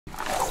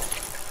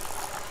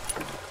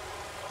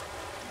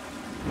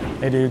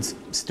Hey dudes,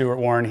 Stuart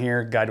Warren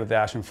here, Guide with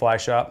Ash and Fly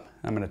Shop.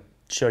 I'm going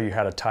to show you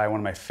how to tie one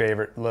of my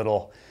favorite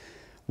little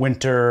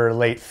winter,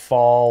 late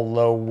fall,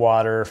 low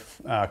water,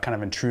 kind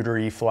of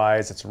intruder-y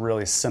flies. It's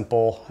really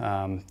simple.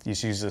 You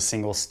just use a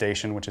single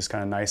station, which is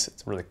kind of nice.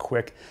 It's really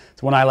quick.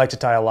 It's one I like to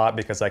tie a lot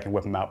because I can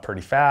whip them out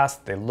pretty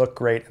fast. They look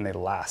great and they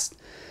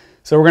last.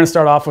 So we're going to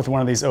start off with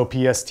one of these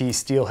OPST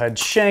steelhead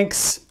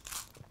shanks.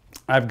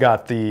 I've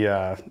got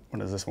the,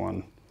 what is this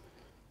one?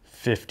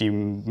 50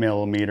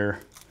 millimeter.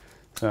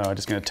 So I'm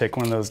just going to take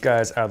one of those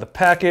guys out of the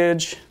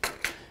package,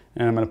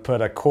 and I'm going to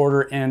put a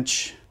 1/4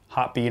 inch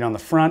hot bead on the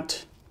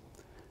front.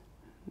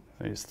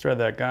 So you just thread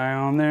that guy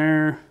on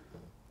there,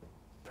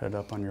 put it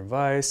up on your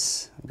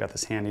vise. I've got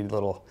this handy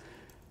little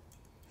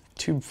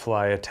tube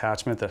fly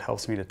attachment that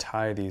helps me to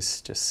tie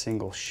these just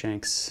single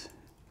shanks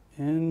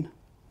in.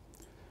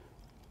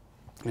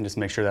 And just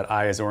make sure that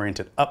eye is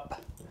oriented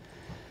up.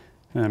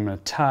 And I'm going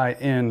to tie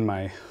in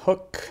my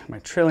hook, my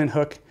trailing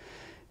hook,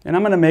 and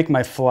I'm going to make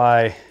my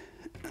fly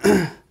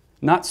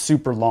not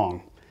super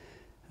long.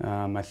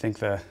 I think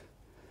the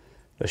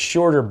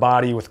shorter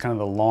body with kind of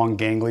the long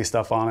gangly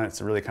stuff on it,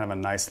 it's really kind of a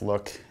nice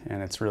look,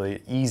 and it's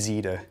really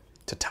easy to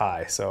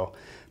tie. So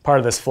part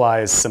of this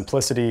fly is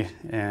simplicity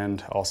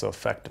and also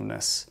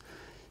effectiveness.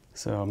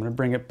 So I'm going to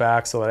bring it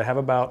back so that I have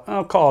about,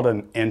 I'll call it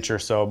an inch or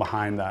so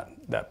behind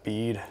that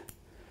bead.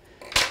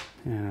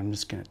 And I'm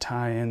just going to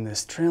tie in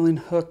this trailing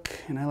hook,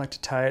 and I like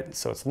to tie it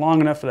so it's long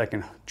enough that I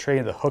can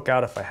trade the hook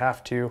out if I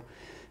have to,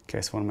 in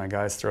case one of my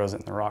guys throws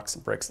it in the rocks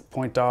and breaks the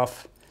point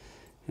off.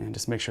 And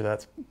just make sure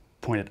that's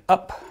pointed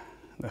up,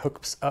 the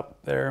hook's up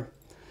there,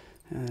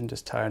 and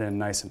just tie it in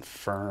nice and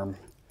firm.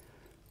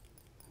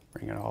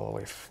 Bring it all the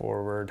way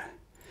forward.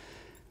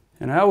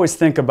 And I always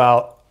think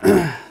about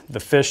the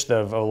fish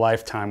of a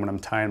lifetime when I'm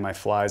tying my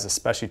flies,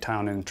 especially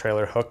tying in a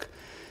trailer hook.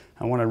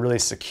 I want to really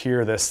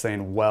secure this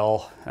thing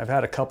well. I've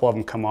had a couple of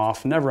them come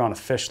off, never on a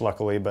fish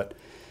luckily, but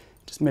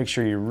just make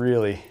sure you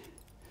really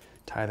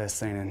tie this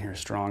thing in here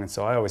strong. And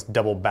so I always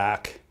double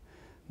back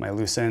my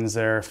loose ends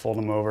there, fold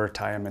them over,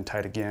 tie them in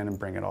tight again, and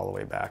bring it all the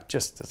way back,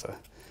 just as a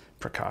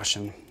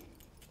precaution.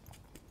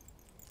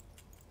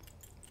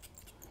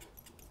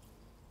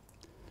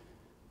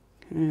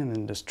 And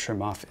then just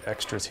trim off the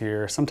extras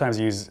here. Sometimes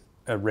I use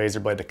a razor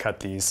blade to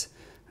cut these,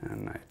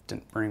 and I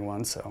didn't bring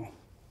one, so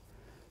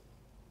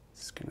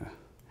just gonna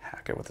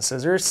hack it with the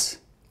scissors.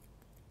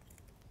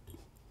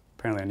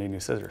 Apparently I need new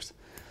scissors.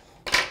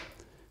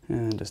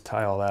 And just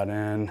tie all that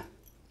in.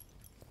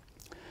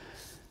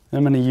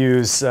 I'm gonna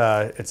use,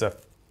 it's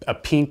a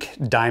pink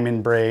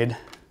diamond braid.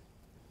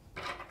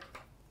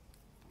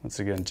 Once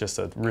again, just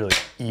a really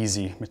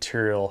easy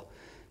material.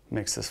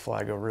 Makes this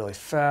fly go really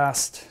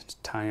fast.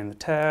 Just tie in the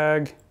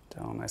tag,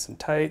 down nice and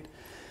tight.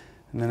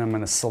 And then I'm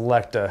gonna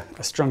select a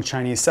strung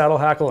Chinese saddle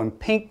hackle in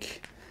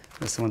pink.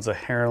 This one's a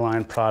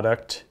hairline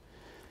product.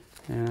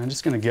 And I'm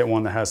just gonna get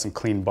one that has some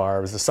clean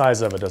barbs. The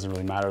size of it doesn't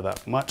really matter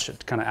that much.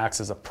 It kind of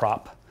acts as a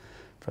prop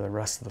for the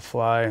rest of the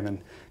fly. And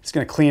then just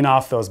gonna clean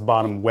off those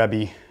bottom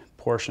webby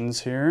portions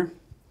here.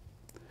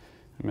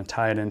 I'm gonna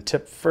tie it in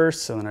tip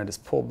first, so then I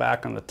just pull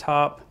back on the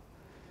top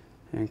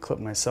and clip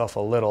myself a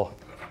little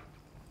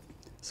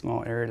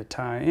small area to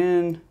tie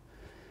in.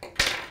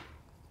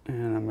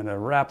 And I'm gonna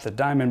wrap the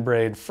diamond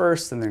braid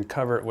first and then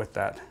cover it with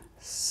that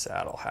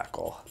saddle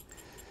hackle.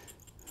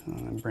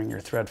 And then bring your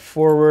thread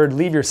forward,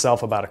 leave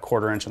yourself about a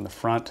 1/4 inch on the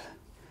front.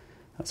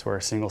 That's where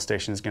a single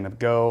station is gonna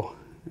go,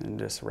 and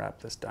just wrap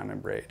this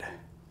diamond braid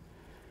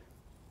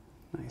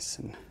nice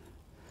and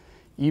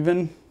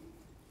even.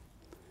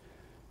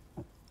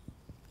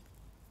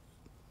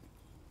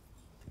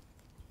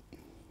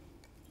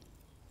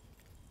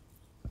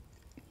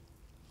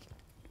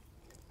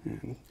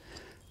 And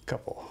a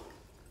couple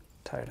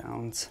tie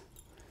downs.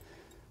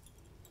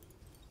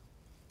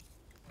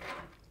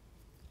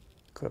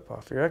 Clip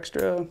off your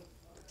extra,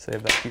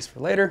 save that piece for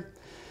later.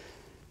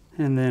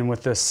 And then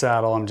with this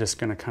saddle, I'm just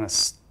gonna kind of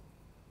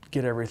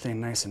get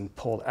everything nice and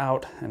pulled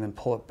out and then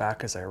pull it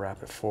back as I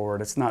wrap it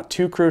forward. It's not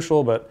too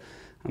crucial, but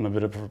I'm a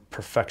bit of a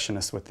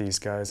perfectionist with these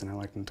guys, and I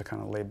like them to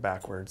kind of lay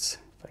backwards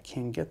if I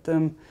can get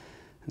them.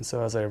 And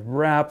so as I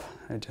wrap,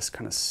 I just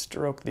kind of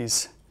stroke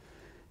these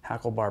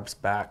hackle barbs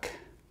back,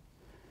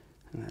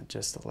 and that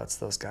just lets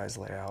those guys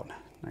lay out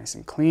nice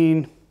and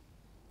clean.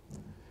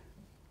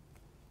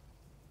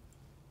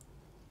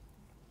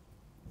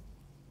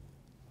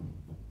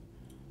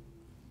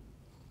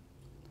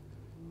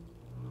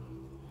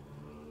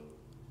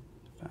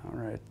 About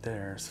right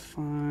there is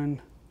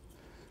fine.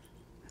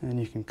 And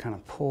you can kind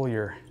of pull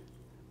your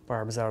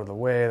barbs out of the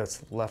way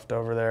that's left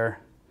over there.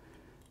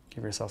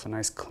 Give yourself a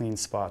nice clean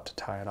spot to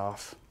tie it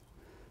off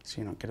so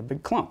you don't get a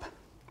big clump.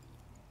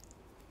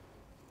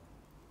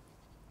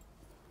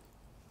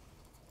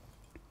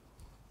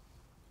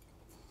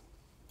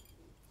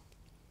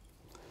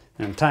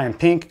 And I'm tying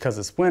pink because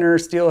it's winter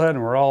steelhead,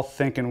 and we're all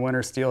thinking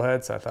winter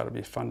steelhead, so I thought it'd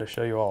be fun to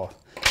show you all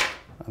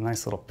a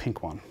nice little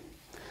pink one.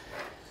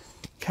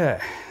 Okay,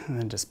 and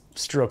then just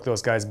stroke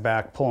those guys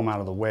back, pull them out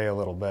of the way a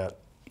little bit.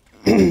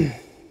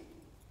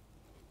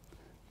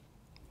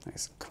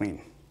 Nice and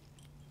clean.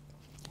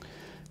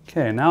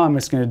 Okay, now I'm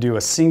just going to do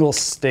a single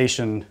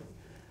station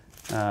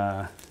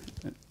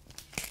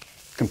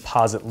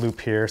composite loop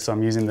here. So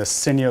I'm using the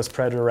Syneos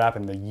Predator Wrap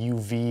and the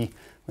UV,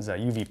 what's that,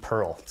 UV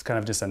Pearl. It's kind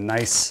of just a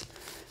nice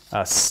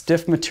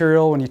stiff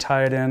material when you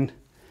tie it in,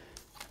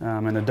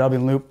 and a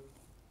dubbing loop.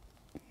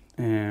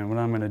 And what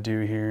I'm going to do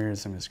here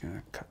is I'm just going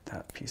to cut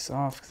that piece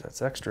off because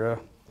that's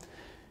extra,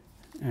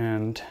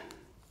 and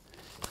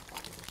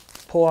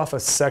pull off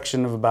a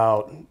section of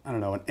about, I don't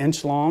know, 1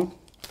 inch long.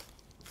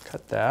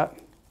 Cut that.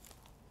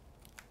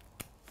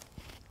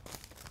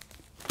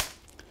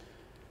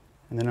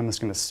 And then I'm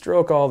just going to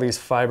stroke all these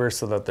fibers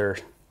so that they're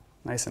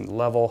nice and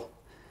level,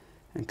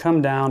 and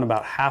come down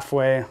about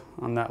halfway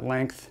on that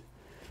length.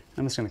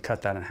 I'm just going to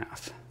cut that in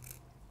half.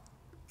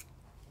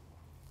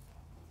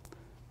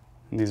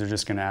 And these are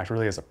just going to act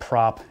really as a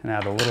prop and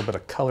add a little bit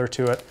of color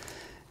to it.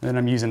 And then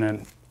I'm using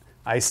an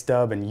ice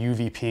dub and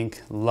UV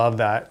pink. Love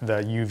that,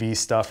 the UV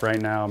stuff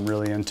right now. I'm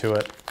really into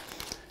it.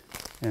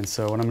 And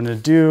so what I'm going to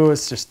do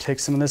is just take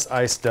some of this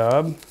ice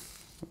dub,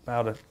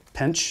 about a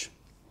pinch.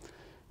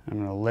 I'm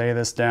going to lay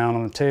this down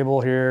on the table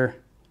here,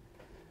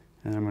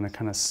 and I'm going to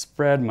kind of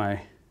spread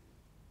my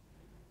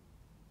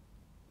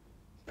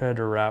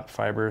Predator Wrap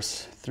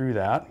fibers through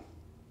that.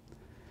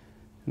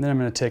 And then I'm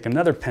going to take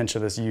another pinch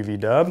of this UV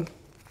dub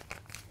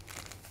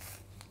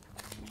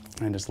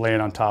and just lay it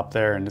on top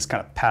there and just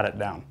kind of pat it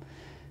down.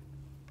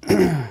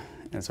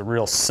 It's a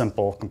real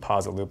simple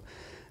composite loop.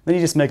 Then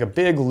you just make a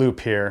big loop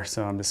here.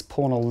 So I'm just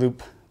pulling a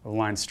loop, a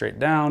line straight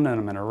down, and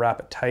I'm going to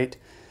wrap it tight.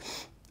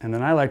 And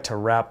then I like to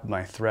wrap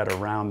my thread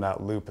around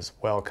that loop as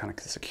well, kind of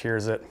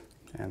secures it,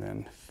 and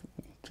then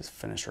just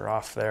finish her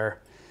off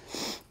there.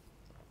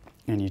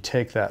 And you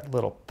take that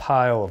little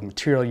pile of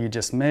material you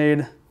just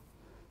made,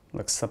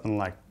 looks something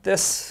like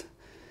this.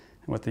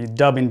 And what the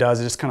dubbing does,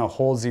 it just kind of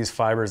holds these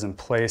fibers in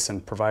place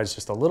and provides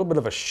just a little bit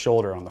of a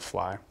shoulder on the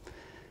fly.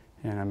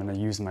 And I'm going to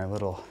use my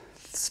little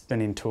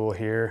spinning tool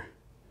here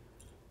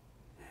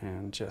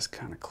and just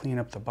kind of clean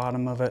up the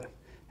bottom of it,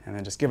 and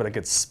then just give it a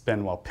good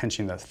spin while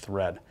pinching the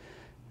thread.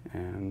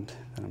 And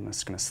then I'm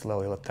just going to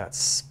slowly let that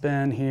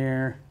spin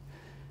here,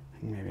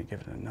 and maybe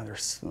give it another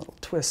little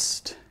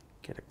twist,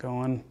 get it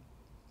going.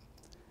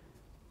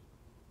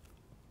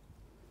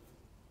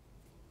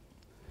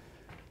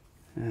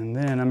 And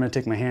then I'm going to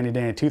take my handy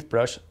dandy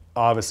toothbrush,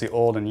 obviously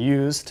old and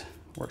used,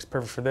 works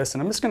perfect for this,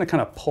 and I'm just going to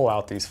kind of pull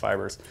out these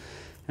fibers.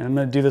 And I'm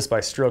going to do this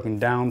by stroking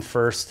down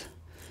first,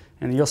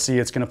 and you'll see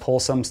it's going to pull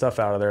some stuff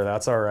out of there.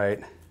 That's all right.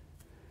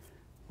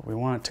 But we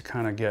want it to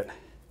kind of get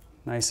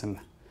nice and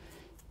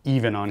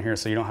even on here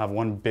so you don't have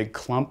one big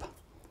clump.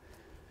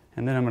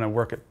 And then I'm going to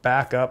work it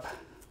back up.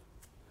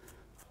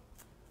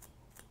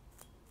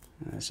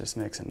 And this just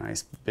makes a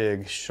nice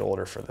big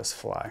shoulder for this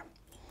fly.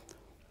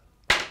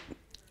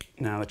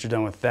 Now that you're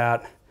done with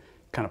that,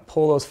 kind of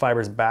pull those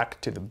fibers back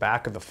to the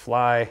back of the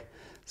fly.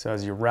 So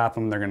as you wrap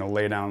them, they're going to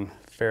lay down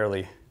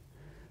fairly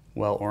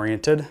well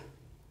oriented,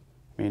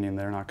 meaning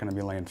they're not going to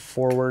be laying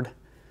forward.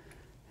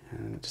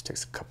 And it just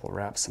takes a couple of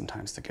wraps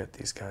sometimes to get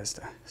these guys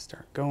to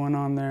start going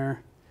on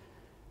there.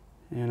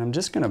 And I'm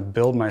just going to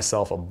build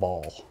myself a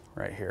ball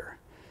right here.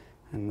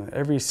 And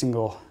every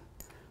single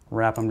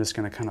wrap, I'm just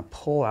going to kind of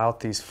pull out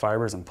these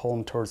fibers and pull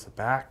them towards the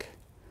back,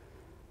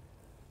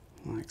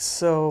 like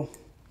so.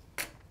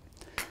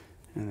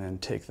 And then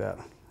take that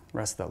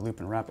rest of that loop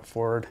and wrap it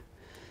forward.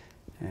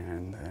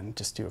 And then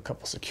just do a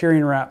couple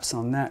securing wraps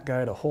on that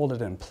guy to hold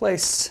it in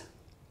place.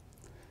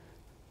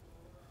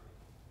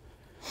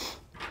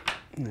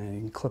 And then you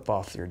can clip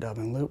off your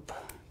dubbing loop,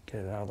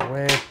 get it out of the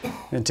way.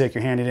 Then take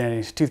your handy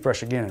dandy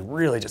toothbrush again and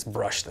really just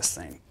brush this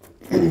thing.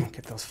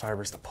 Get those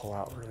fibers to pull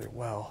out really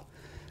well.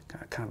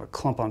 Got kind of a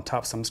clump on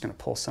top, so I'm just going to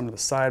pull some to the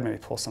side, maybe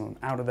pull some of them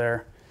out of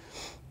there,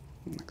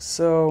 like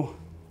so.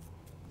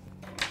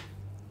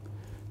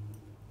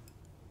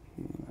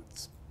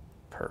 That's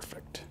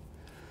perfect.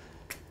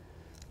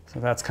 So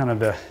that's kind of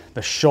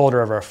the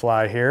shoulder of our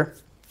fly here.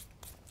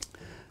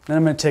 Then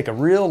I'm going to take a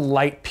real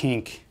light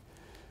pink.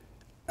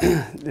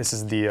 This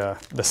is the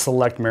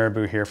Select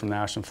Marabou here from the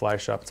Ashland Fly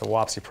Shop. It's a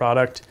Wapsi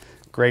product.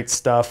 Great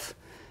stuff.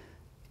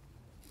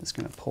 Just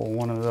going to pull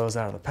one of those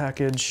out of the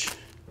package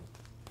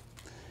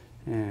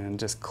and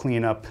just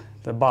clean up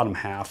the bottom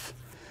half.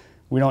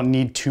 We don't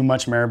need too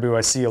much marabou.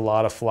 I see a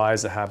lot of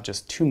flies that have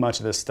just too much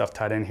of this stuff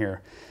tied in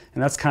here.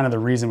 And that's kind of the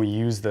reason we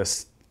use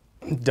this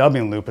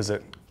dubbing loop, is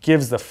it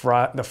gives the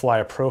fly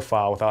a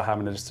profile without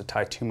having to just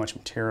tie too much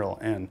material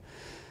in.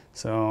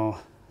 So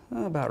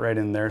about right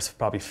in there is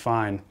probably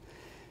fine.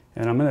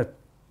 And I'm going to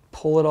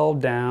pull it all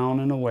down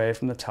and away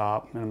from the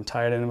top, and I'm going to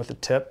tie it in with the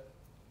tip.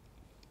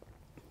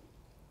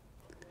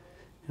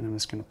 And I'm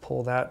just going to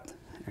pull that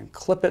and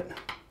clip it,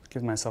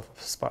 give myself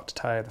a spot to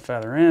tie the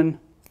feather in.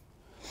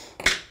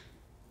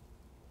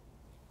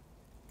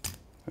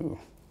 Ooh,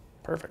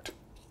 perfect.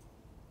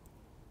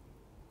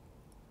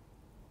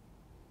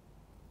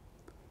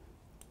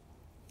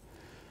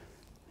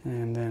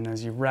 And then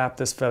as you wrap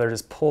this feather,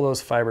 just pull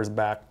those fibers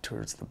back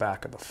towards the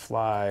back of the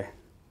fly.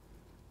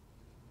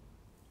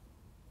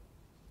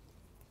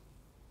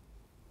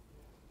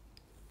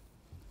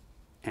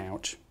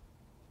 Ouch.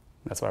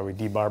 That's why we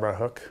debarb our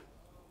hook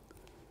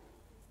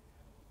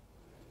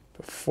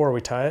before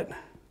we tie it.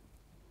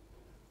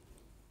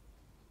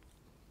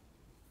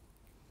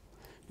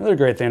 Another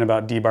great thing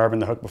about debarbing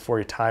the hook before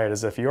you tie it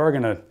is if you are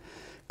going to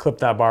clip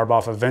that barb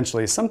off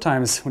eventually,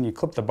 sometimes when you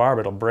clip the barb,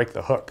 it'll break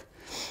the hook.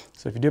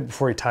 So if you do it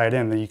before you tie it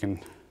in, then you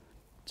can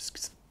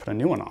just put a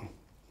new one on.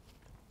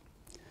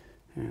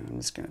 And I'm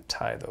just going to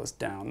tie those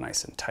down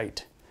nice and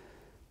tight.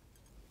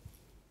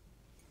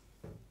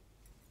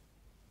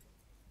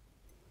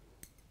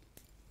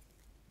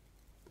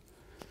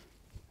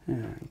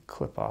 And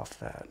clip off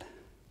that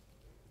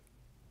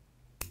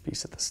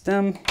piece at the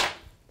stem.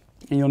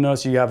 And you'll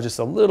notice you have just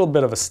a little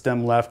bit of a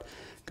stem left.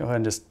 Go ahead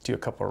and just do a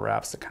couple of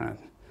wraps to kind of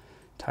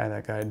tie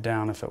that guy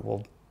down if it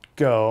will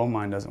go.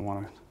 Mine doesn't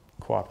want to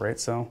cooperate,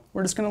 so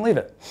we're just going to leave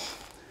it.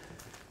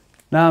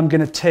 Now I'm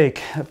going to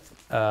take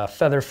a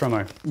feather from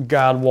a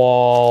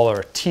godwall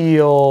or a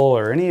teal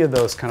or any of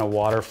those kind of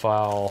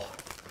waterfowl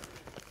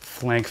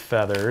flank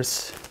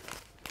feathers.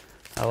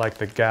 I like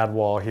the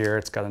godwall here.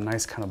 It's got a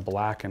nice kind of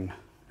black and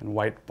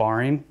white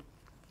barring.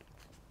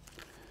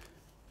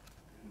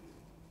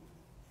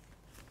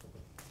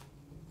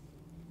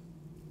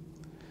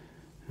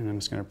 And I'm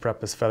just going to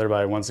prep this feather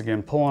by once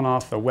again pulling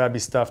off the webby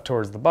stuff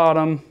towards the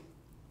bottom.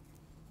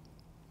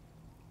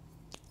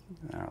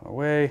 Out of the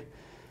way.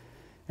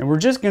 And we're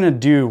just going to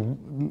do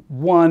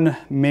one,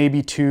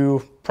 maybe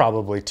two,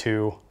 probably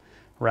two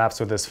wraps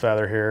with this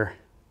feather here.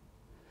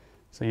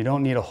 So you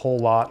don't need a whole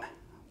lot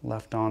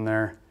left on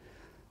there.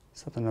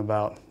 Something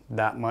about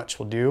that much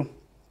will do.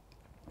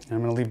 And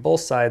I'm going to leave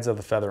both sides of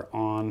the feather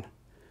on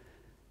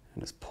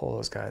and just pull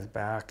those guys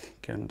back,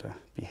 get them to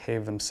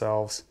behave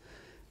themselves.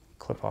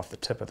 Clip off the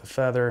tip of the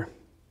feather,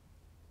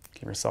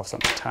 give yourself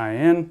something to tie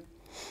in.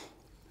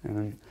 And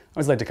then I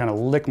always like to kind of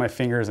lick my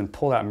fingers and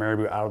pull that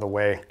marabou out of the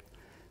way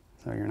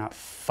so you're not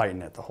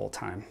fighting it the whole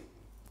time.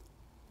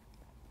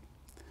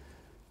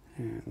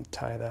 And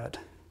tie that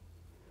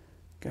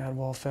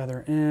gadwall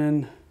feather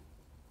in,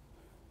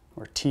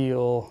 or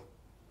teal,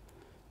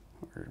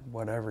 or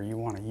whatever you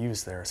want to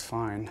use there is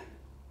fine.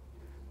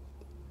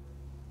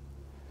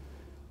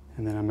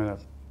 And then I'm going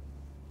to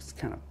just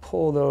kind of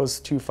pull those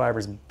two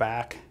fibers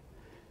back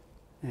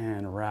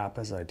and wrap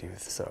as I do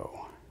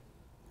so.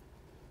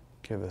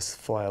 Give this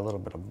fly a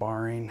little bit of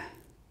barring,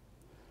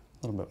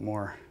 a little bit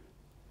more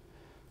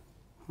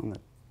on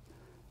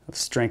of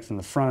strength in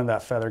the front of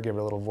that feather, give it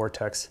a little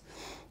vortex.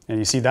 And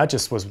you see that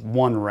just was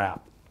one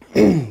wrap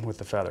with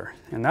the feather.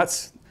 And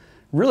that's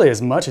really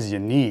as much as you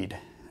need.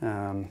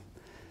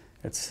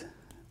 It's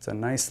a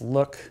nice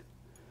look.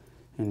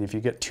 And if you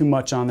get too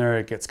much on there,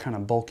 it gets kind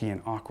of bulky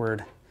and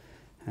awkward.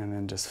 And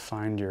then just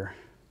find your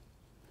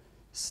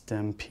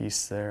stem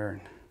piece there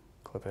and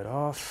clip it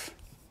off.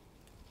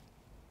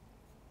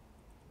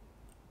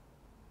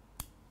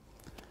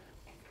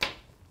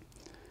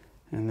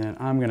 And then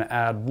I'm going to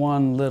add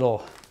one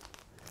little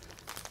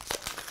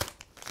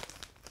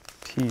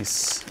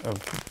piece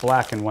of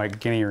black and white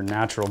guinea or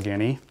natural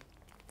guinea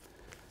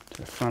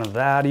to the front of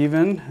that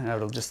even.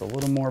 Add just a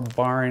little more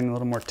barring, a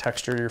little more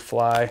texture to your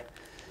fly.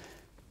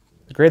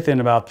 The great thing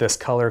about this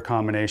color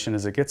combination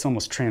is it gets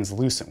almost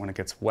translucent when it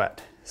gets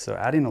wet. So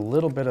adding a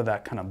little bit of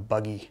that kind of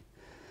buggy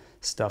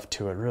stuff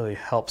to it really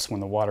helps when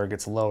the water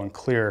gets low and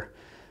clear,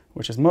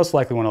 which is most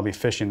likely when I'll be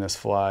fishing this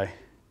fly.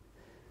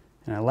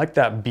 And I like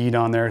that bead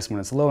on there, so when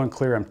it's low and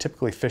clear, I'm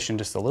typically fishing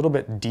just a little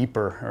bit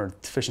deeper, or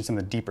fishing some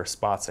of the deeper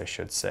spots, I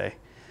should say.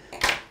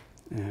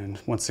 And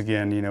once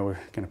again, you know, we're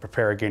going to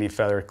prepare a guinea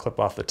feather, clip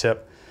off the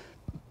tip.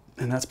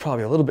 And that's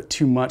probably a little bit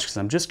too much because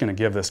I'm just going to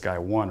give this guy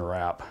one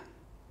wrap.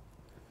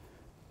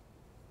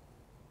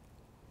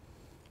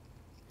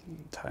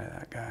 Tie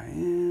that guy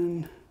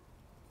in.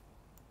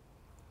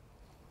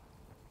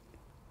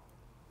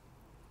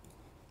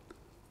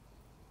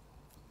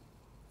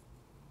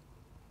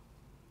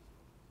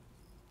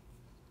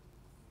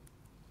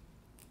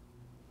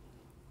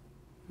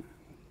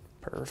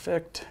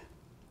 Perfect.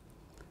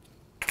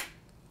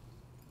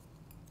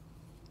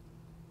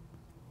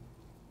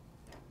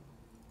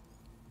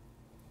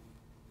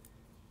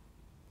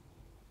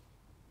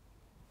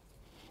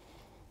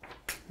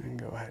 And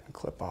go ahead and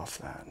clip off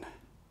that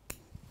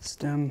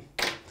stem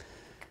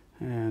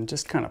and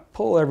just kind of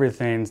pull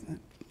everything,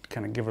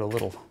 kind of give it a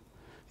little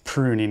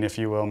pruning, if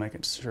you will,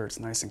 making sure it's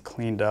nice and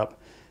cleaned up,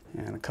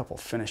 and a couple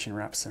finishing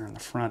wraps there in the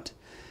front.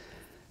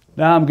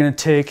 Now I'm going to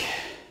take,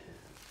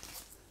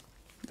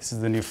 this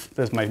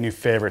is my new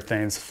favorite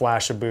thing, it's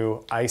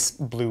Flashabou Ice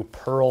Blue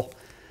Pearl.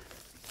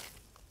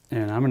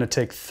 And I'm going to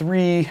take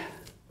 3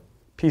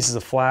 pieces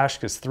of flash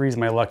because 3 is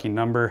my lucky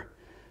number.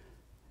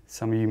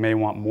 Some of you may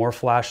want more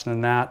flash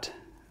than that.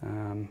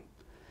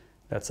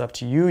 That's up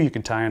to you. You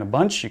can tie in a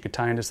bunch, you could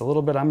tie in just a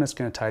little bit. I'm just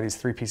going to tie these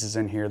 3 pieces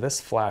in here.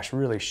 This flash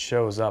really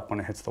shows up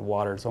when it hits the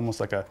water. It's almost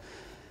like a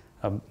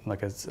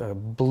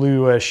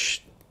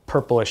bluish,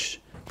 purplish,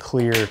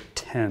 clear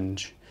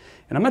tinge.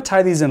 And I'm going to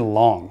tie these in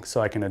long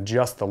so I can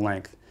adjust the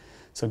length.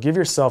 So give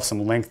yourself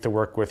some length to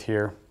work with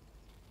here.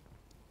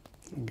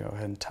 And go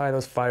ahead and tie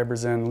those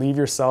fibers in. Leave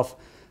yourself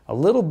a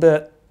little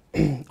bit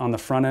on the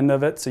front end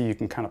of it so you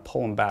can kind of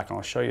pull them back. And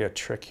I'll show you a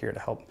trick here to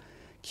help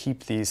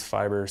keep these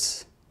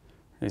fibers,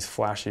 these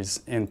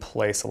flashes in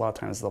place. A lot of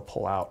times they'll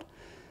pull out.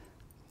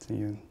 So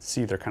you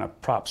see they're kind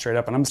of propped straight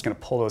up, and I'm just going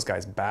to pull those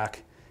guys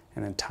back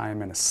and then tie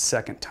them in a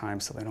second time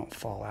so they don't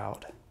fall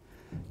out.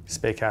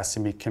 Spay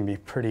casting can be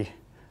pretty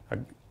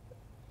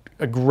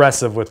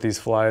aggressive with these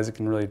flies. It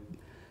can really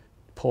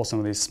pull some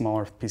of these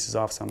smaller pieces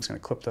off, so I'm just going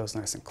to clip those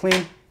nice and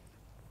clean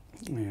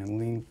and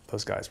leave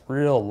those guys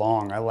real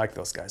long. I like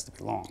those guys to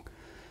be long.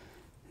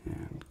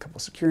 And a couple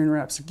securing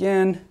wraps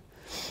again,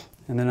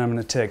 and then I'm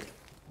going to take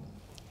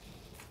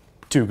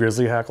 2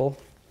 grizzly hackle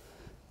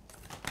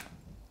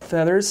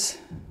feathers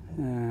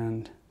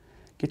and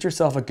get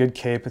yourself a good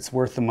cape. It's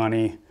worth the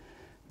money.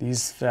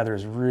 These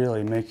feathers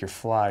really make your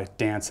fly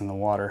dance in the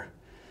water.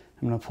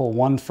 I'm going to pull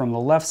one from the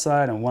left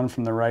side and one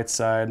from the right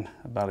side,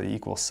 about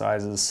equal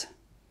sizes.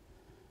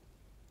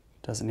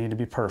 Doesn't need to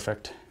be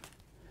perfect.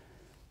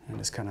 And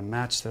just kind of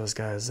match those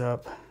guys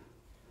up.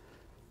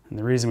 And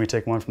the reason we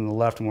take one from the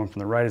left and one from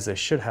the right is they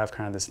should have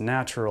kind of this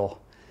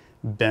natural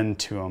bend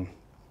to them.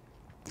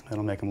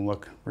 That'll make them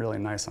look really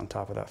nice on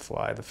top of that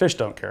fly. The fish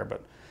don't care,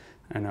 but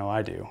I know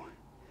I do.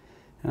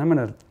 And I'm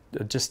going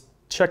to just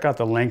check out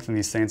the length of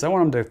these things. I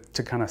want them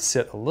to kind of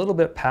sit a little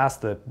bit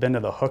past the bend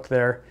of the hook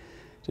there,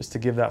 just to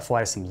give that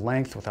fly some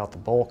length without the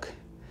bulk.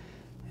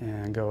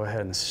 And go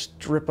ahead and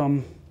strip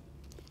them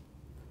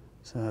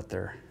so that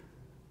they're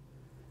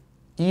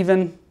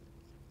even,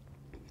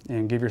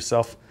 and give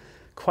yourself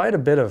quite a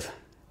bit of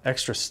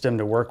extra stem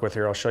to work with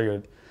here. I'll show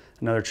you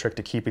another trick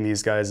to keeping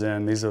these guys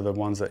in. These are the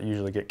ones that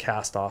usually get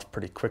cast off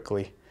pretty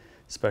quickly,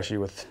 especially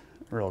with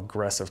real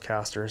aggressive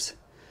casters.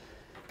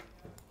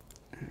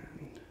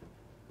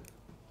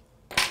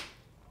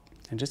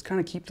 And just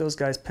kind of keep those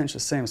guys pinched the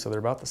same so they're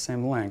about the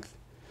same length.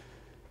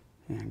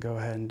 And go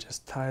ahead and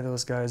just tie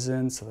those guys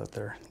in so that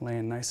they're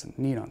laying nice and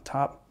neat on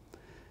top.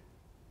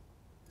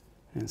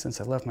 And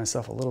since I left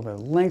myself a little bit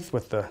of length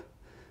with the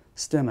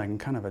stem, I can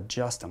kind of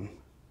adjust them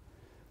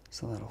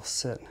so that it'll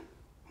sit.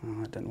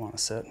 Oh, I didn't want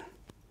to sit.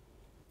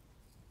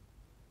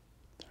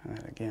 Try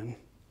that again.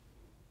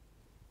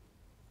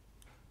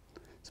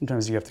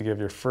 Sometimes you have to give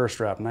your first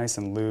wrap nice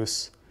and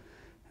loose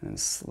and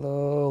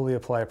slowly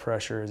apply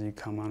pressure as you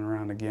come on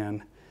around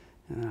again,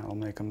 and that'll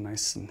make them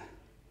nice and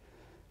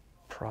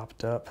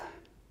propped up.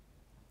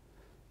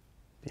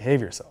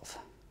 Behave yourself.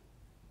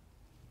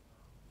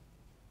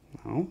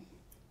 No.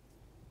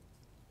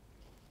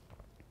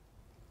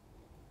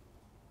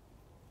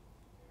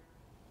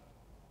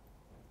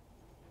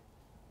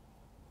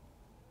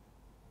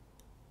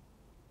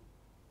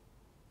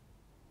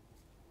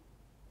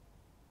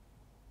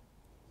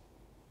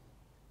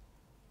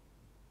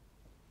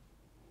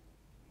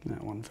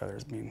 That one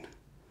feather's being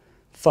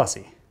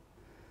fussy.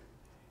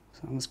 So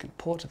I'm just going to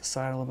pull it to the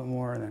side a little bit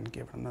more and then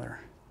give it another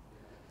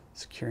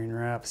securing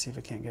wrap, see if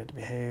I can't get it to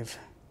behave.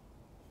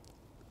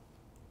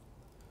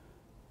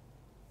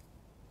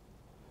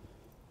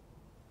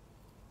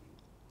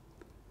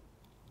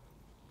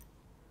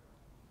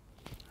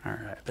 All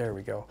right, there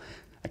we go.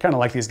 I kind of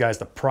like these guys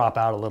to prop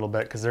out a little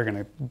bit because they're going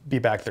to be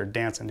back there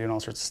dancing, doing all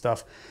sorts of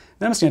stuff.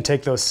 Then I'm just going to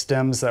take those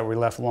stems that we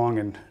left long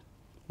and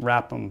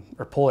wrap them,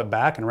 or pull it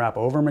back and wrap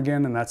over them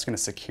again, and that's going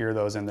to secure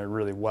those in there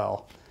really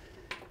well.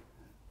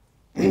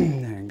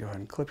 And go ahead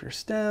and clip your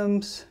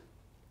stems.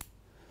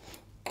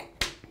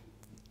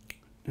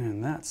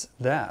 And that's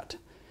that.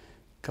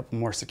 A couple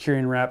more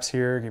securing wraps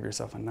here. Give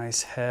yourself a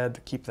nice head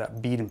to keep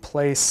that bead in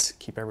place,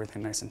 keep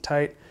everything nice and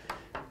tight.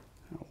 A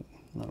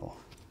little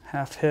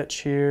half hitch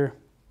here.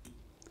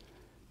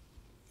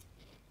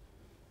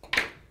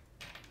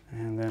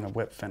 And then a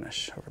whip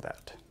finish over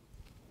that.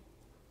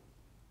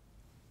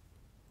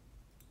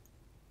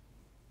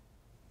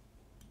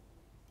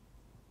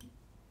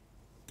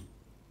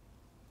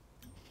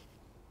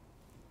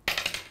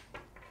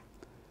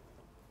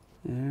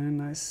 And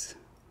nice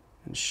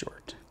and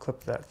short.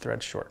 Clip that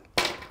thread short.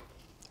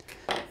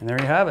 And there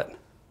you have it.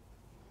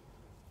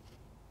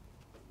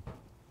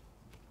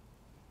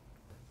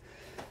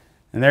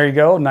 And there you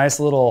go, nice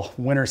little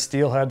winter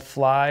steelhead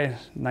fly,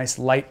 nice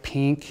light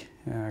pink,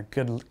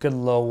 good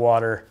low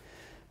water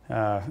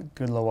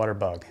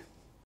bug.